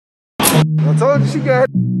I told you she got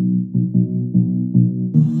it.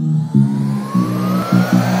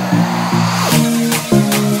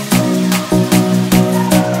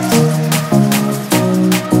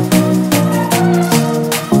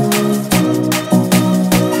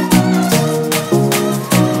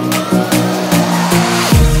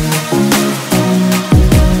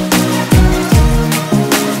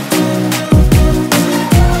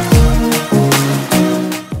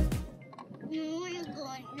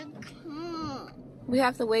 We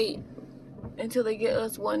have to wait until they get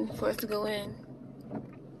us one for us to go in.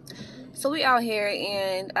 So we out here,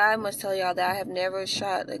 and I must tell y'all that I have never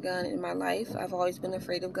shot a gun in my life. I've always been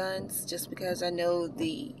afraid of guns just because I know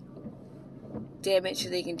the damage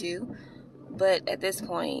they can do. But at this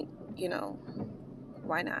point, you know,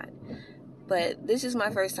 why not? But this is my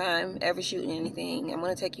first time ever shooting anything. I'm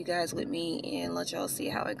going to take you guys with me and let y'all see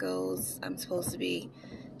how it goes. I'm supposed to be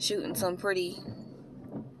shooting some pretty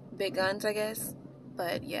big guns, I guess.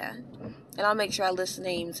 But yeah, and I'll make sure I list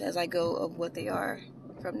names as I go of what they are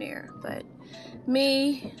from there. But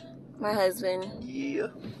me, my husband, Yeah.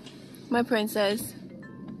 my princess,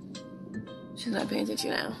 she's not paying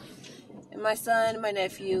attention now, and my son, my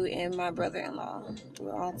nephew, and my brother-in-law.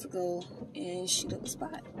 We're all to go and shoot up the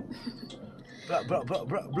spot. Blah, blah, blah,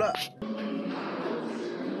 blah, blah.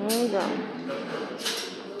 There we go.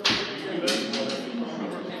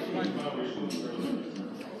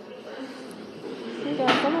 Hey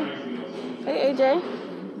guys, come on. Hey AJ.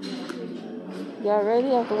 Y'all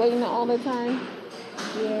ready after waiting all the time?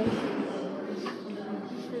 Yeah.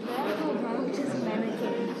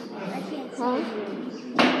 Huh?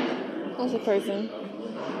 That's a person.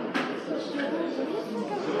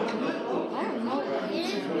 I don't know. It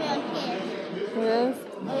is real kid. It is?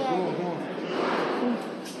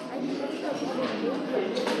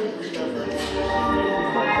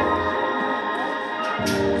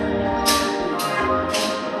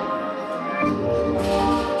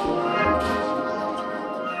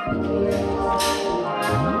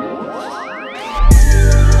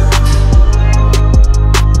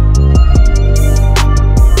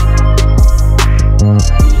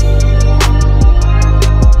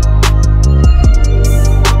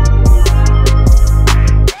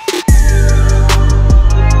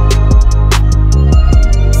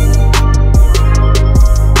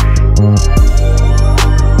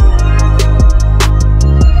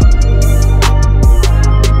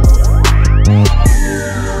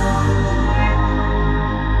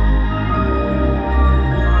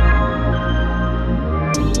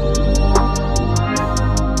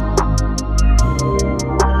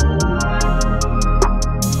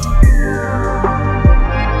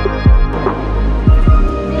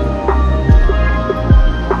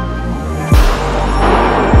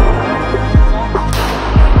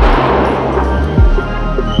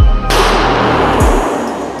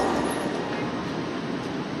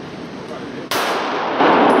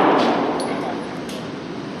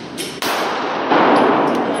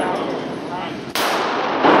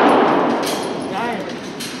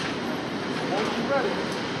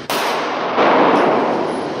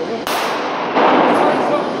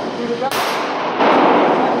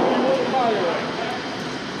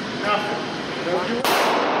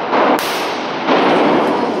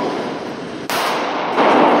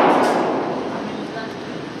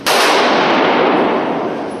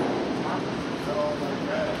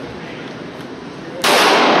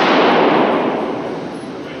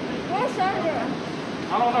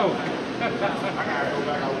 I don't know. I gotta go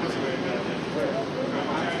back out this way.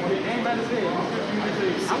 Ain't better say it.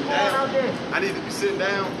 I'm going out there. I need to be sitting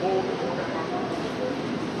down. You're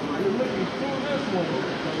looking through this one.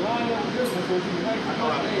 The line of this one, so you can make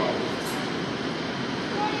perfect.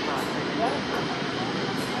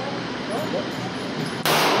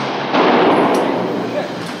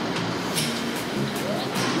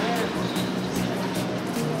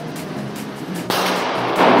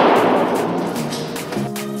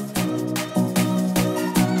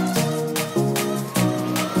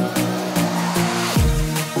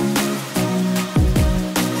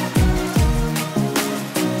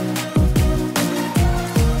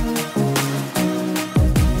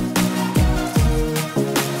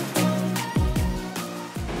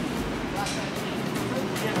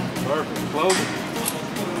 Close it.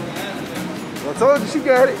 I told you she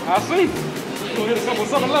got it. I see. We're gonna hit a couple of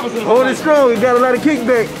 7-Elevens in the Hold it strong. We got a lot of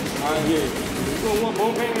kickback. All right, yeah. We're going to want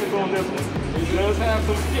both hands on this one. It does have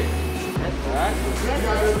some kick. All right.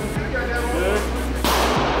 Good.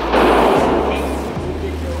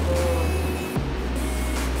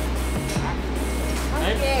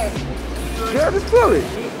 I'm scared. Yeah, just pull it. I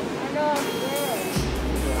know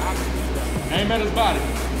I'm scared. Aim at his body.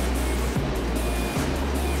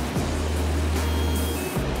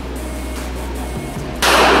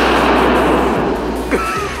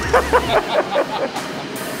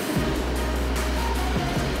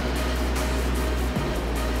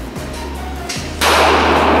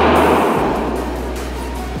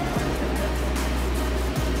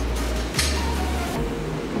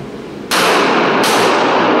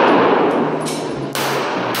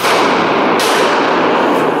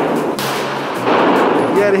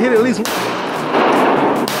 gotta hit it at least.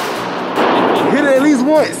 Hit it at least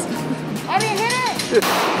once. I didn't hit it.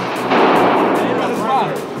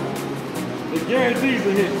 It guarantees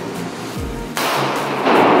a hit.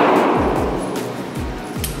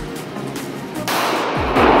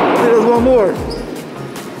 There's one more.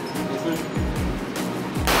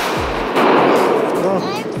 I'm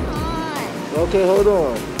hot. Okay, hold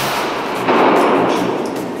on.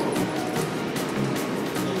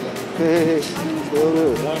 Hey. Still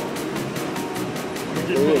good.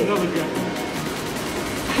 Get another gun.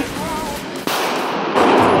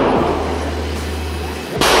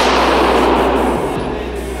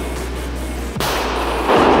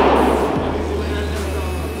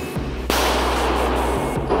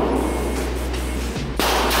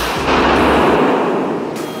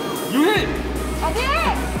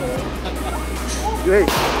 Great.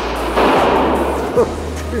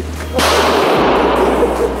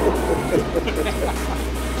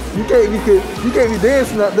 You can't be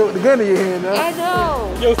dancing out there with the gun in your hand now. I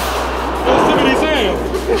know. Yo, Yosemite Sam.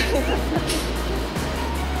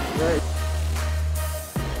 Right.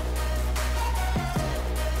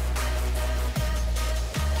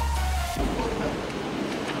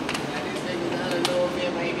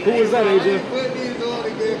 Who was that, AJ?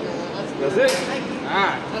 That's it?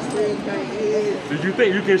 Ah. Did you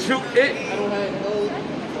think you can shoot it? I don't have no.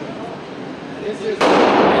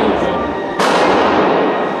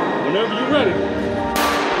 Whenever you're ready.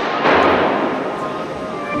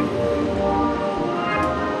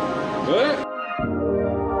 Good.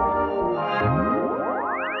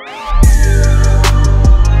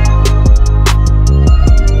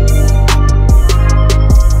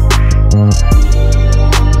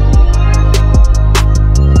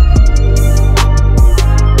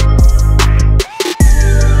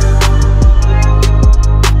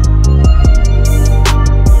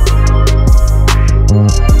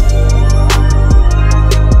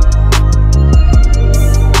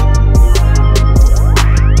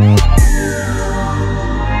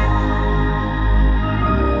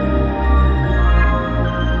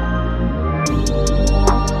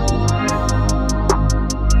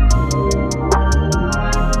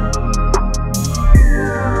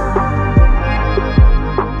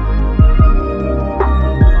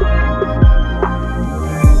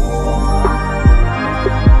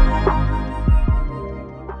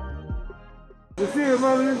 Let's see it,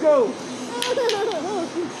 mommy. Let's go.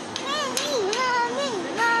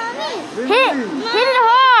 Hit it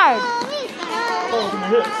hard.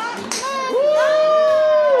 Oh,